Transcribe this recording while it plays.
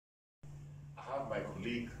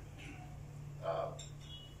colleague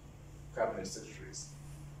cabinet secretaries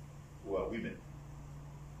who are women.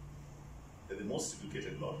 They're the most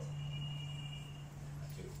educated lot. I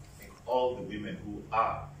think all the women who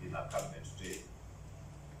are in our cabinet today,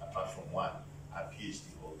 apart from one, are PhD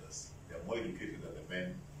holders. They are more educated than the men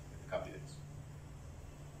in the cabinet.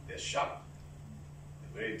 They're sharp,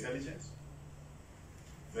 they're very intelligent,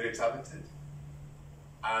 very talented,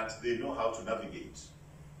 and they know how to navigate.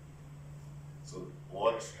 So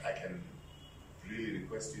what I can really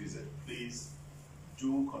request you is that please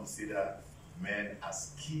do consider men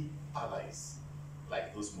as key allies,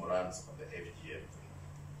 like those morons of the FGM.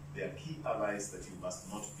 They are key allies that you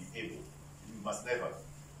must not be able, you must never,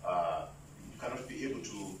 you cannot be able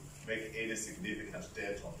to make any significant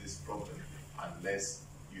dent on this problem unless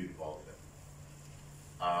you involve them.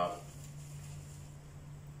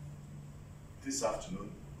 This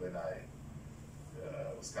afternoon, when I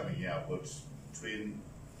was coming here, I got twin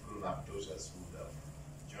grown-up daughters who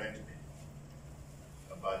joined me.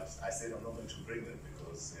 But I said I'm not going to bring them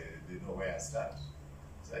because they know where I stand.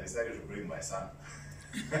 So I decided to bring my son.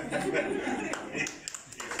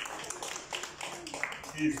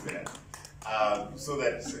 He's there. So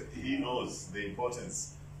that he knows the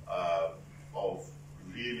importance of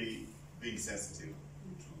really being sensitive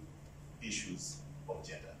to issues of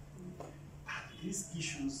gender. And these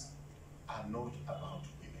issues are not about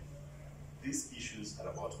women. These issues are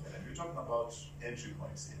about men. And we're talking about entry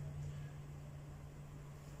points here.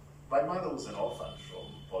 My mother was an orphan from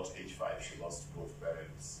about age 5. She lost both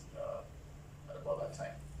parents at about that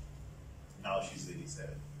time. Now she's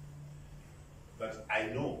 87. But I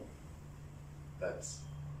know that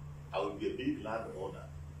I would be a big landowner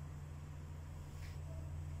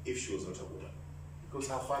if she was not a woman, because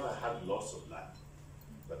her father had lots of land.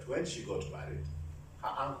 But when she got married,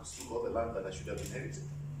 her uncles took all the land that I should have inherited.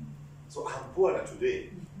 So I'm poorer today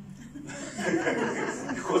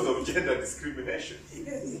because of gender discrimination.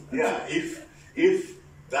 Yeah, if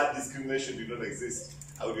that discrimination did not exist,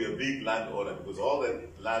 I would be a big landowner because all the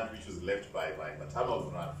land which was left by my maternal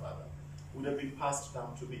grandfather would have been passed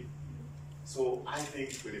down to me. So I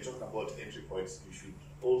think when you're talking about entry points, you should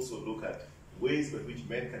also look at ways by which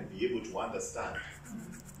men can be able to understand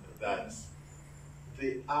that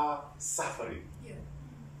they are suffering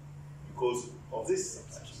because of this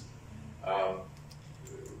sometimes.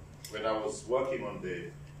 When I was working on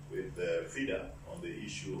with the feeder on the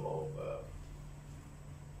issue of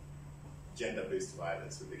gender-based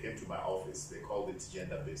violence, when they came to my office, they called it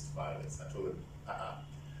gender-based violence. I told them,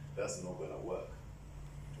 that's not going to work.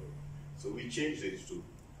 So we changed it to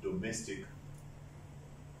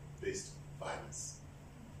domestic-based violence.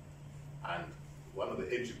 And one of the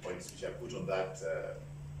entry points which I put on that,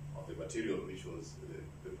 on the material, which was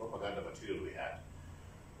the propaganda material we had,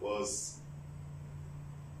 was,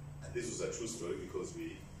 and this was a true story because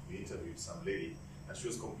we interviewed some lady, and she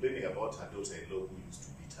was complaining about her daughter-in-law who used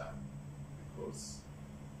to beat her because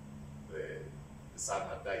the son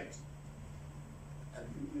had died. And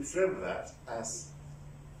we framed that as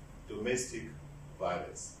domestic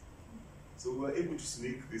violence. So we were able to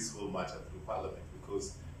sneak this whole matter through Parliament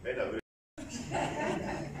because men are very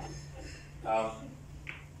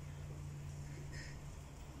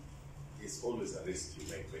it's always a risk you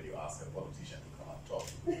make when you ask a politician to come and talk.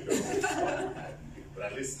 You don't know. But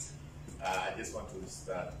at least I just want to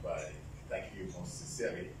start by thanking you most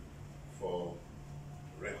sincerely for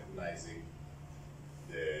recognizing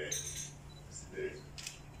the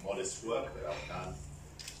modest work that I've done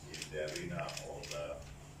in the arena of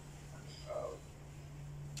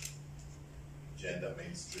gender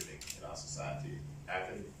mainstreaming in our society.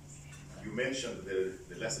 You mentioned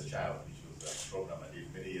the Lesser Child, which was a program I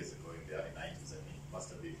did many years ago in the early 90s, I think it must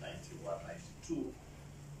have been 91, 92.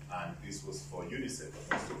 And this was for UNICEF, but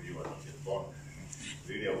most of you are not yet born.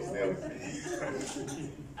 Really, I was there with me.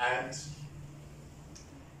 And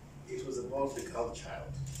it was about the girl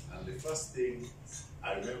child. And the first thing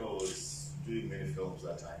I remember was doing many films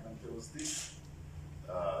that time, and there was this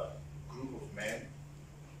group of men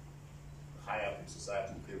high up in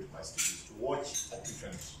society who came to my studios to watch a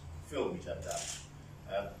different film which I'd done.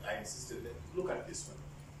 And I insisted, look at this one.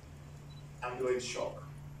 And they were in shock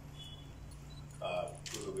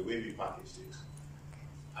because of the way we packaged it.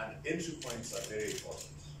 And entry points are very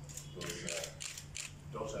important because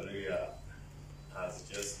Dr. Ria has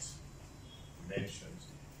just mentioned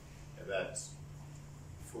that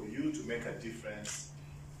for you to make a difference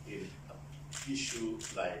in an issue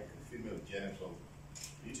like female genital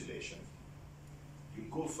mutilation, you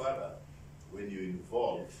go further when you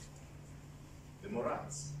involve the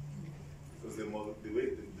morans. Because the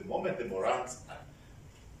moment the morans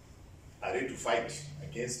are are ready to fight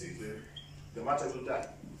against it, then the matter will die.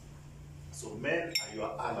 So men are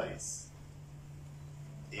your allies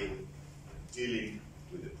in dealing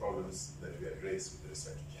with the problems that we address with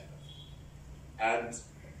respect to gender. And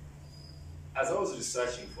as I was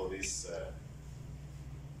researching for this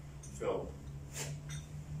film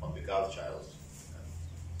on the girl child,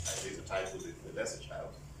 I later titled it The Lesser Child,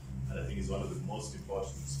 and I think it's one of the most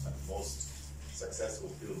important and most successful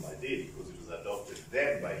film I did because it was adopted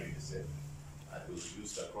then by UNICEF and it was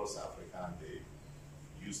used across Africa, and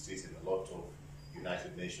they used it in a lot of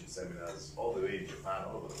United Nations seminars all the way in Japan,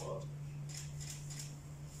 all over the world,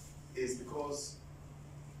 is because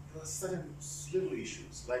there are certain little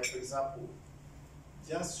issues, like for example,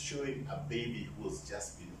 just showing a baby who was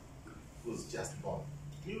just born,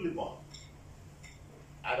 newly born.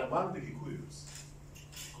 And among the Kikuyus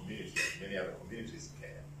community, many other communities in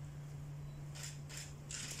Kenya,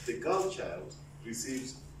 the girl child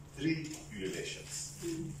receives 3 ululations.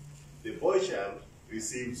 The boy child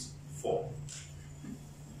receives 4.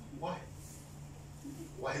 Why?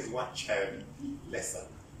 Why is one child lesser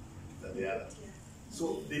than the other?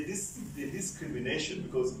 So the discrimination,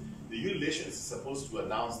 because the ululation is supposed to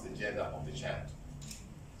announce the gender of the child.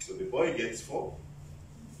 So the boy gets 4,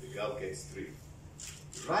 the girl gets 3.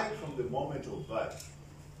 Right from the moment of birth,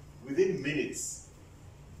 within minutes,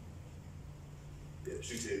 they're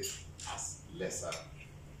treated as lesser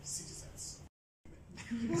citizens.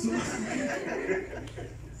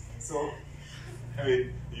 So, I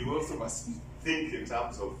mean, you also must think in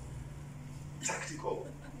terms of tactical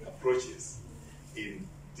approaches in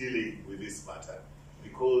dealing with this matter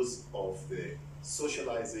because of the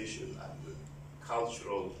socialization and the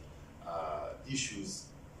cultural issues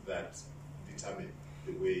that determine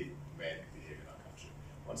the way men behave in our country.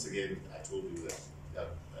 Once again, I told you that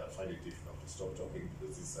I find it difficult to stop talking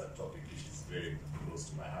because this is a topic which is very close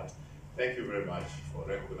to my heart. Thank you very much for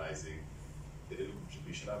recognizing the little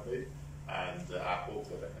contribution I've made, and I hope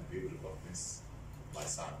that I can be able to convince my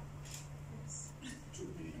son to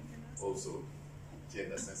be also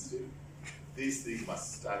gender sensitive. This thing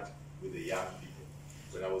must start with the young people.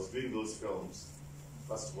 When I was doing those films,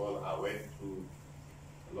 first of all, I went through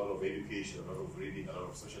a lot of education, a lot of reading, a lot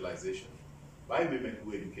of socialization by women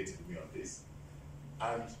who educated me on this.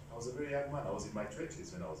 And I was a very young man. I was in my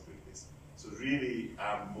 20s when I was doing this. So really,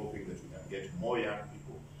 I'm hoping that we can get more young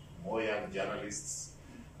people, more young journalists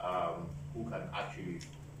who can actually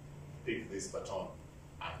pick this baton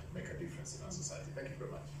and make a difference in our society. Thank you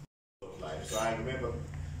very much. So I remember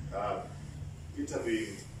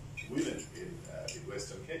interviewing women in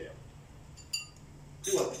Western Kenya,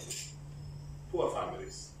 poor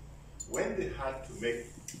families, when they had to make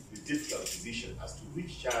the difficult decision as to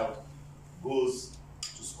which child goes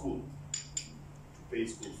to school to pay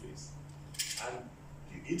school fees. And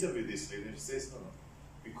you interview this lady and she says, no,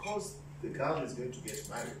 because the girl is going to get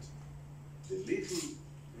married, the little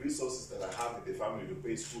resources that I have in the family to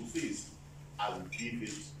pay school fees, I'll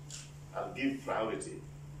give priority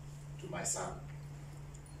to my son.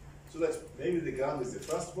 So that maybe the girl is the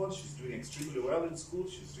firstborn, she's doing extremely well in school,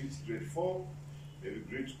 she's reached grade 4, maybe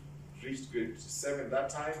reached grade 7 that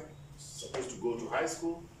time, supposed to go to high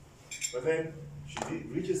school, but then she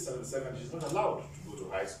reaches 7, she's not allowed to go to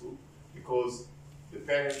high school because the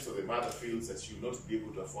parents or the mother feels that she will not be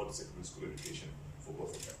able to afford secondary school education for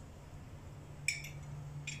both of them.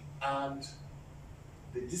 And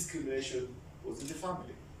the discrimination was in the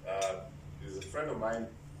family. There's a friend of mine,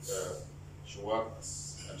 she worked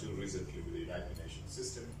until recently with the United Nations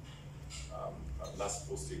system. Her last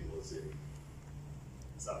posting was in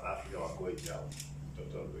South Africa,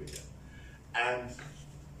 Dr. Ngoija. And,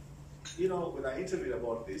 you know, when I interviewed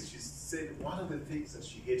about this, she said one of the things that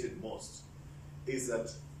she hated most is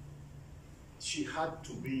that she had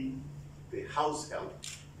to be the house help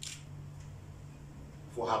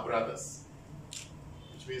for her brothers,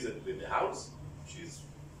 which means that in the house, she's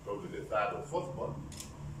probably the 3rd or 4th born,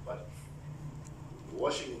 but the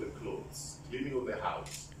washing of the clothes, cleaning of the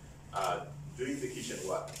house, doing the kitchen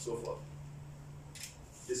work, and so forth.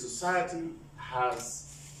 The society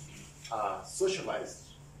has socialized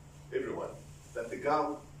everyone that the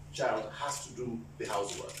girl child has to do the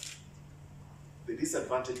housework. The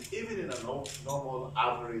disadvantage, even in a normal,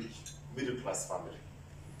 average, middle-class family,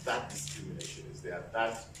 that discrimination is there.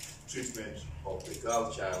 That treatment of the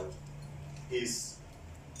girl child is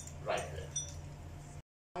right there.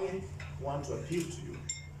 I want to appeal to you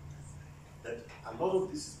that a lot of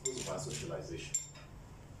this is because of our socialization.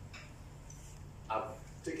 I've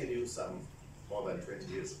taken you some more than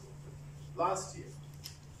 20 years ago. Last year,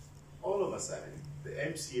 all of a sudden, the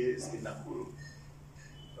MCAs in Nakuru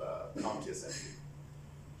County Assembly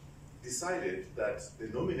decided that the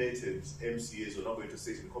nominated MCAs were not going to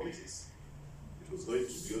sit in committees. It was going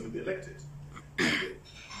to be only the elected. And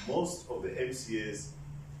most of the MCAs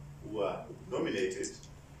who were nominated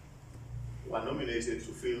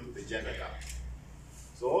to fill the gender gap.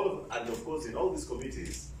 So and of course in all these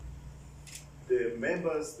committees, the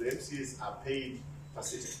members, the MCAs are paid per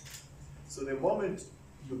sitting. So the moment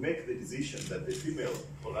you make the decision that the female,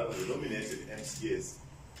 or rather the nominated MCAs,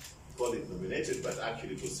 call it nominated, but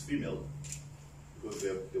actually it was female, because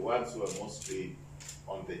they're the ones who are mostly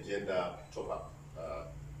on the gender top-up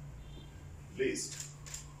list,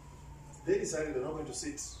 they decided they're not going to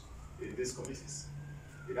sit in these committees.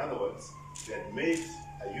 In other words, they had made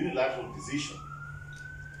a unilateral decision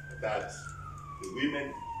that the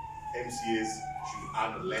women MCAs should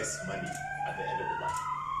earn less money at the end of the month.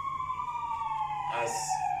 As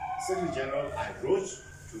Secretary General, I wrote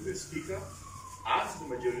to the Speaker and the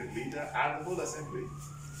Majority Leader and the whole Assembly,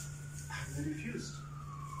 and they refused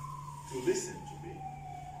to listen to me.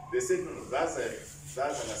 They said, no, that's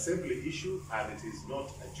an Assembly issue and it is not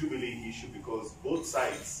a Jubilee issue because both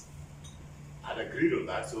sides had agreed on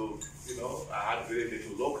that. So, you know, I had very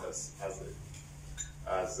little locus as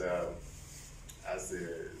the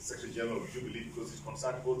Secretary General of Jubilee because it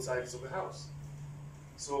concerned both sides of the House.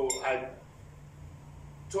 So I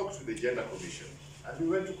talked to the Gender Commission and we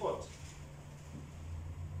went to court.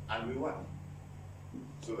 And we won.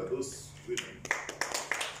 So that those women can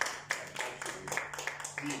actually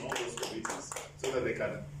be in all those committees so that they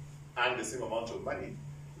can earn the same amount of money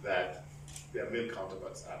that their male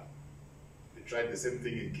counterparts earn. They tried the same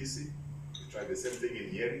thing in Kisii, they tried the same thing in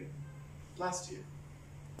Nyeri last year.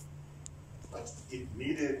 But it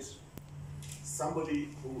needed somebody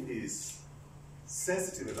who is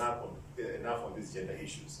sensitive enough on these gender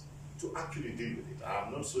issues to actually deal with it.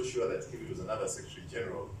 I'm not so sure that if it was another Secretary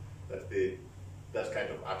General that that kind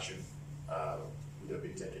of action would have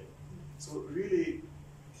been taken. So really,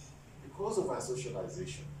 because of our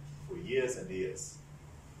socialization for years and years,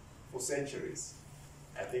 for centuries,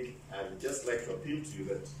 I think I'd just like to appeal to you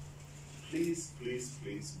that please, please,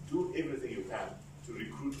 please do everything you can to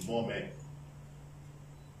recruit more men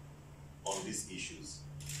on these issues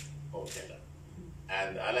of gender.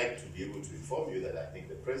 And I like to be able to inform you that I think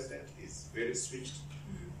the President is very switched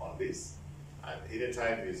on this. And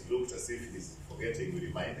anytime he's looked as if he's forgetting, we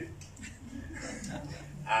remind him.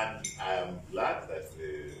 And I am glad that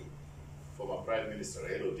former Prime Minister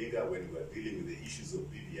Raila Odinga, when we were dealing with the issues of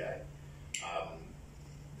BBI,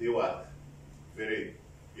 they were very,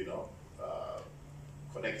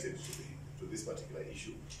 connected to this particular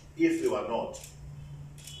issue. If they were not,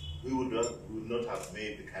 we would not have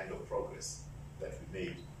made the kind of progress that we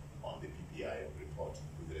made on the BBI report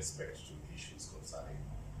with respect to issues concerning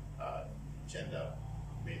gender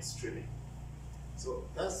mainstreaming. So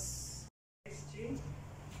that's SG,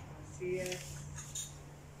 CS,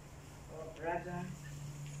 our brother,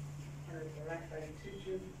 Honorable Raphael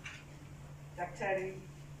Tuju, Daktari,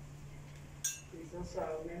 who is also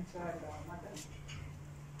our mentor and our mother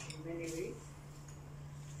in many ways,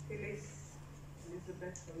 Phyllis,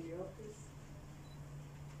 Elizabeth from the office,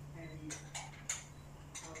 and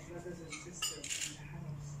our brothers and sisters in the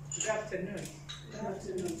house. Good afternoon. Good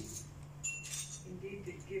afternoon. Indeed,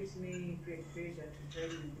 it gives me great pleasure to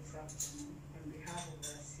join you this afternoon on behalf of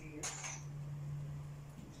our CS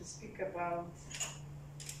to speak about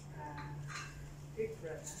Big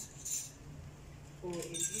Brother, who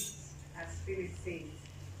indeed, as Phyllis says,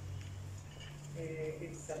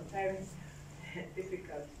 it's sometimes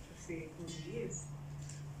difficult to say who he is.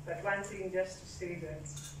 But one thing just to say that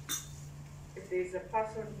if there is a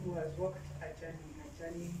person who has walked a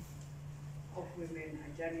journey of women,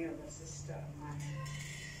 a journey of a sister of mine,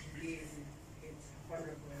 indeed, it's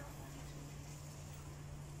Honorable Raphael Tuju.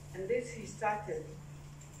 And this he started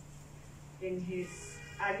in his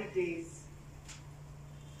early days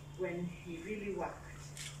when he really worked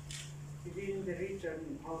within the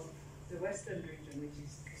region of the Western region, which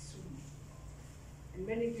is Kisumu. And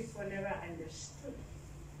many people never understood.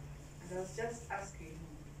 And I was just asking him,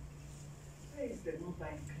 where is the mobile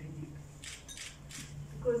clinic?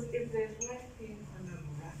 Because if there's one thing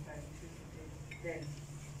Honorable Raphael Tuju did then,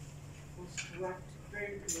 was to work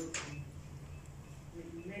very closely with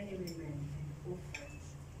many women and orphans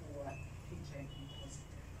who were HIV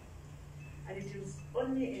positive. And it was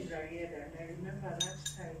only in Rarieda, and I remember that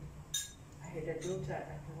time I had a daughter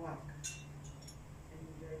at work,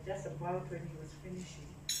 and just about when he was finishing,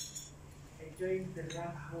 I joined the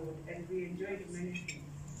RAF board, and we enjoyed many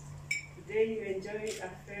things. Today you enjoy a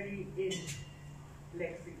ferry in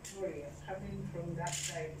Lake Victoria, coming from that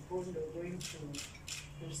side, Bondo, going to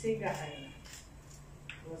Singa Island.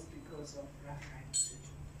 was because of Raphael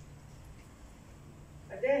Tuju.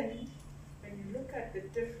 But then, when you look at the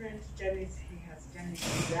different journeys he has journeyed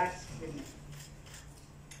with us women,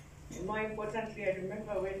 and more importantly, I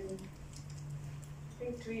remember when, I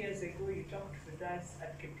think 2 years ago, you talked with us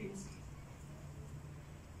at Kepinski,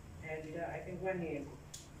 and I think 1 year ago,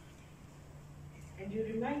 and you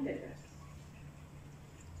reminded us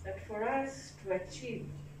that for us to achieve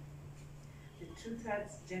the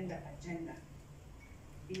 2/3 gender agenda,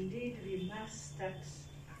 indeed we must start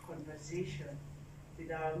a conversation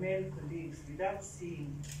with our male colleagues without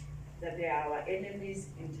seeing that they are our enemies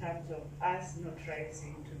in terms of us not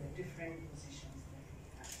rising to the different positions that we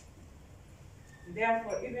have.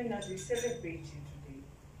 Therefore, even as we celebrate you today,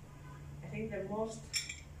 I think the most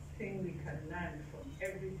thing we can learn from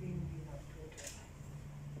everything you have taught us,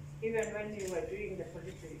 even when you were doing the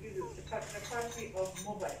party of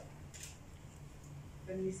mobile,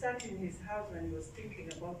 when we sat in his house when he was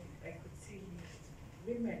thinking about it, I could see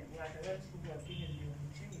women were the ones who were given the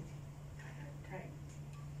opportunity at that time.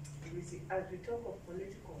 You see, as we talk of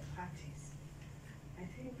political parties, I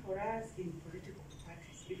think for us in political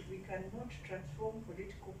parties, if we cannot transform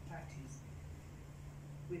political parties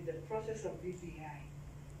with the process of BBI,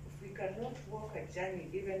 if we cannot walk a journey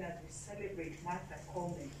even as we celebrate Martha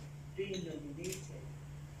Coleman being nominated,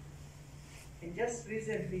 and just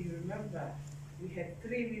recently, you remember, we had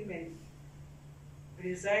 3 women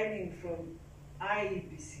resigning from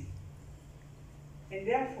IEBC. And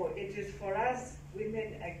therefore, it is for us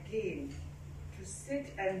women again to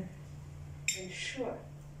sit and ensure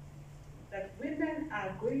that women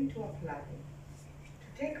are going to apply,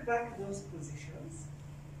 to take back those positions,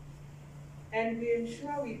 and we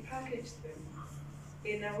ensure we package them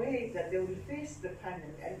in a way that they will face the panel.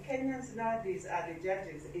 And Kenyans nowadays are the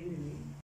judges anyway.